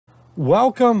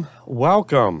Welcome,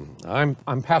 welcome.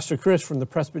 I'm Pastor Chris from the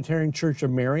Presbyterian Church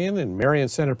of Marion in Marion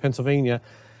Center, Pennsylvania,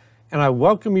 and I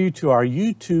welcome you to our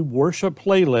YouTube worship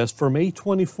playlist for May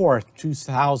 24th,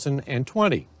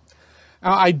 2020.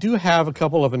 Now, I do have a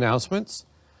couple of announcements.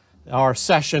 Our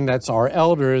session, that's our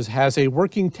elders, has a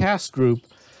working task group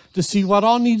to see what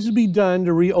all needs to be done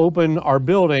to reopen our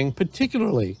building,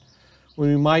 particularly when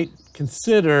we might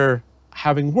consider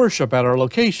having worship at our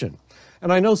location.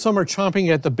 And I know some are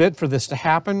chomping at the bit for this to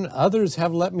happen. Others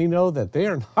have let me know that they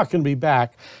are not going to be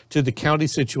back till the county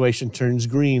situation turns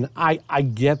green. I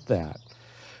get that.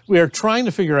 We are trying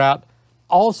to figure out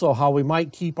also how we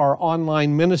might keep our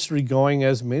online ministry going,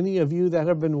 as many of you that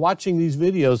have been watching these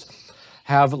videos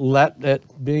have let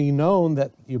it be known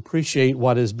that you appreciate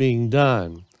what is being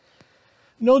done.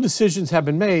 No decisions have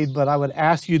been made, but I would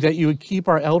ask you that you would keep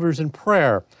our elders in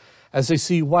prayer as they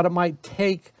see what it might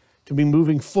take to be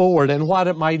moving forward and what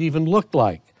it might even look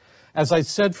like. As I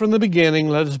said from the beginning,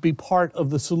 let us be part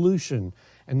of the solution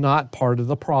and not part of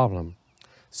the problem.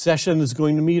 Session is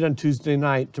going to meet on Tuesday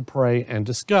night to pray and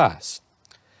discuss.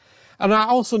 And I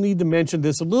also need to mention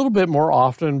this a little bit more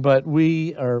often, but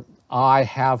I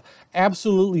have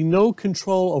absolutely no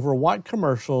control over what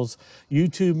commercials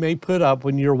YouTube may put up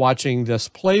when you're watching this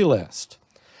playlist.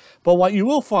 But what you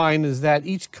will find is that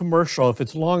each commercial, if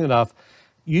it's long enough,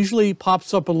 usually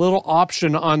pops up a little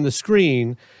option on the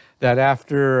screen that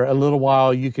after a little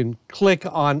while you can click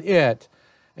on it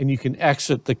and you can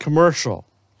exit the commercial.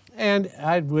 And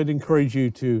I would encourage you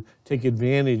to take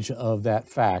advantage of that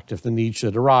fact if the need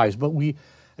should arise. But we,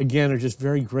 again, are just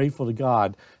very grateful to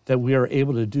God that we are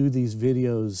able to do these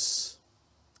videos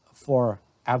for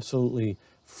absolutely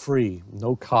free,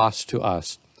 no cost to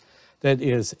us. That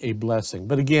is a blessing.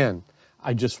 But again,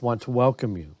 I just want to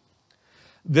welcome you.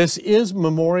 This is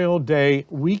Memorial Day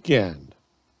weekend.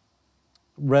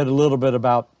 Read a little bit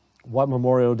about what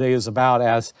Memorial Day is about.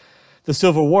 As the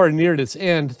Civil War neared its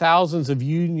end, thousands of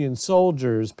Union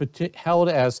soldiers held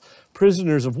as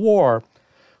prisoners of war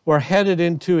were headed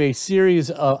into a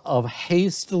series of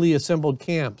hastily assembled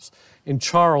camps in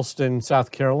Charleston,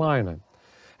 South Carolina.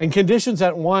 And conditions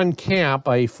at one camp,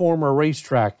 a former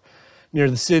racetrack near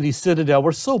the city citadel,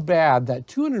 were so bad that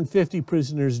 250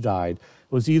 prisoners died.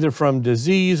 It was either from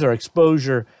disease or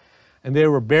exposure, and they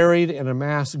were buried in a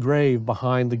mass grave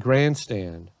behind the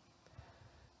grandstand.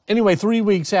 Anyway, 3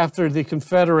 weeks after the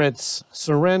Confederates'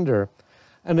 surrender,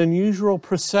 an unusual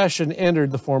procession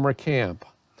entered the former camp.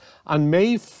 On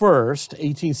May 1st,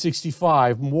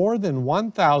 1865, more than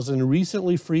 1,000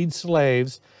 recently freed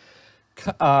slaves,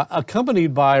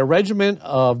 accompanied by a regiment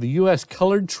of the U.S.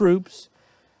 colored troops,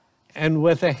 and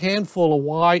with a handful of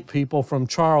white people from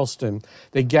Charleston,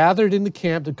 they gathered in the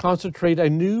camp to concentrate a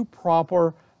new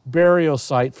proper burial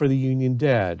site for the Union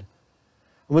dead.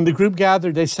 When the group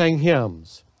gathered, they sang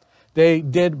hymns. They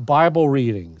did Bible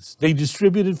readings. They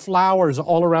distributed flowers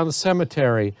all around the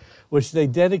cemetery, which they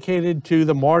dedicated to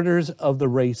the martyrs of the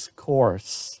race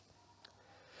course.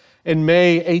 In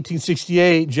May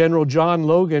 1868, General John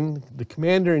Logan, the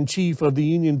commander-in-chief of the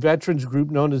Union veterans group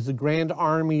known as the Grand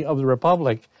Army of the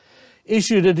Republic,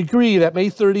 issued a decree that May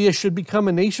 30th should become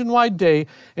a nationwide day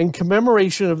in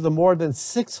commemoration of the more than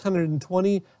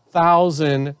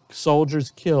 620,000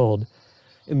 soldiers killed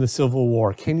in the Civil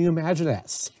War. Can you imagine that?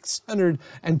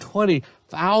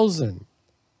 620,000.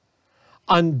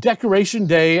 On Decoration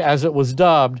Day, as it was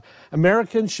dubbed,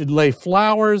 Americans should lay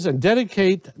flowers and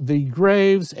decorate the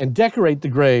graves of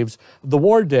the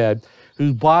war dead,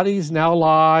 whose bodies now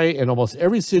lie in almost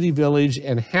every city, village,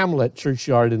 and hamlet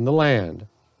churchyard in the land.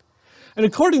 And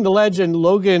according to legend,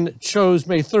 Logan chose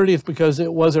May 30th because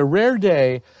it was a rare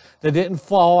day that didn't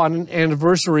fall on an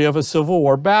anniversary of a Civil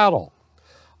War battle.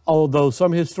 Although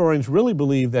some historians really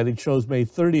believe that he chose May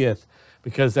 30th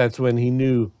because that's when he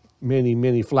knew many,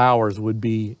 many flowers would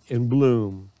be in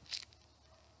bloom.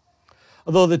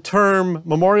 Although the term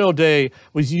Memorial Day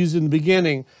was used in the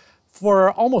beginning,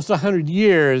 for almost 100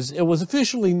 years, it was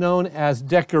officially known as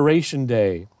Decoration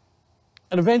Day.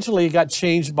 And eventually it got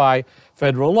changed by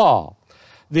federal law.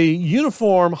 The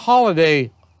Uniform Holiday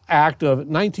Act of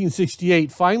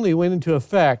 1968 finally went into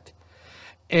effect,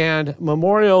 and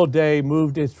Memorial Day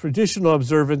moved its traditional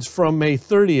observance from May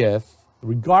 30th,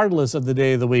 regardless of the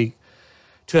day of the week,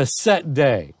 to a set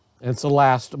day. And it's the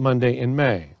last Monday in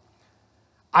May.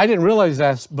 I didn't realize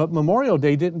that, but Memorial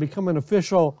Day didn't become an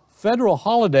official federal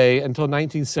holiday until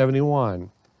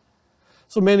 1971.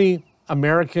 So many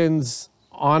Americans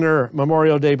honor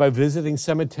Memorial Day by visiting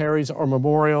cemeteries or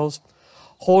memorials,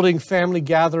 holding family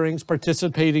gatherings,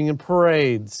 participating in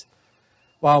parades.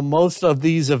 While most of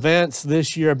these events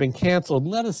this year have been canceled,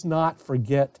 let us not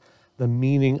forget the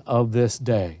meaning of this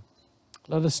day.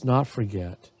 let us not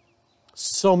forget.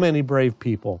 So many brave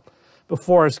people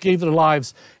before us gave their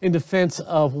lives in defense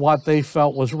of what they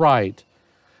felt was right.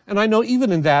 And I know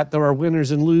even in that there are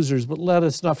winners and losers, but let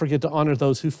us not forget to honor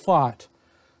those who fought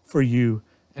for you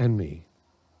and me.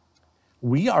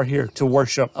 We are here to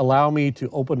worship. Allow me to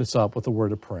open us up with a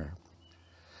word of prayer.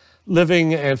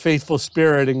 Living and faithful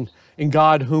Spirit, in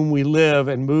God whom we live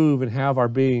and move and have our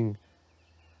being,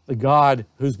 the God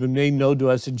who's been made known to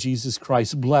us in Jesus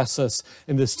Christ, bless us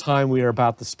in this time we are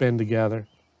about to spend together.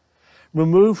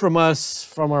 Remove from us,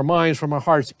 from our minds, from our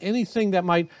hearts, anything that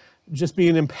might just be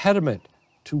an impediment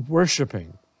to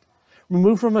worshiping.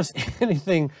 Remove from us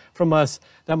anything from us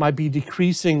that might be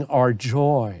decreasing our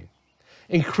joy.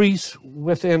 Increase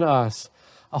within us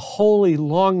a holy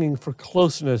longing for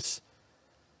closeness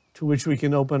to which we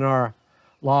can open our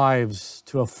lives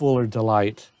to a fuller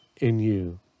delight in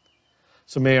you.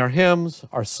 So may our hymns,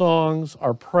 our songs,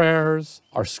 our prayers,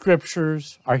 our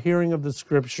scriptures, our hearing of the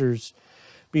scriptures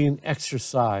be an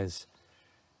exercise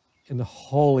in the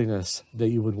holiness that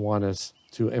you would want us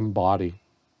to embody.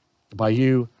 By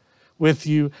you, with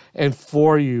you, and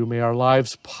for you, may our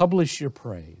lives publish your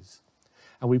praise.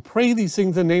 And we pray these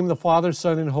things in the name of the Father,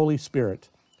 Son, and Holy Spirit.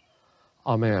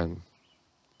 Amen.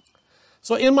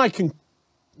 So in my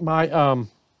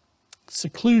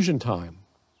seclusion time,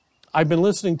 I've been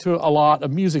listening to a lot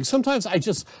of music. Sometimes I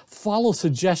just follow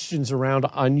suggestions around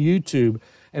on YouTube,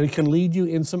 and it can lead you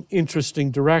in some interesting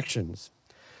directions.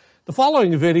 The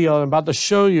following video I'm about to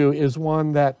show you is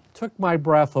one that took my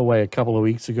breath away a couple of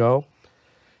weeks ago.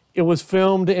 It was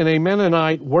filmed in a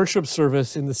Mennonite worship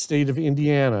service in the state of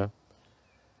Indiana.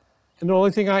 And the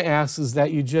only thing I ask is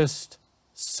that you just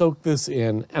soak this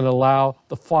in and allow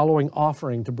the following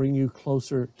offering to bring you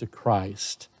closer to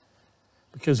Christ,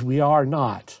 because we are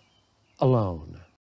not alone.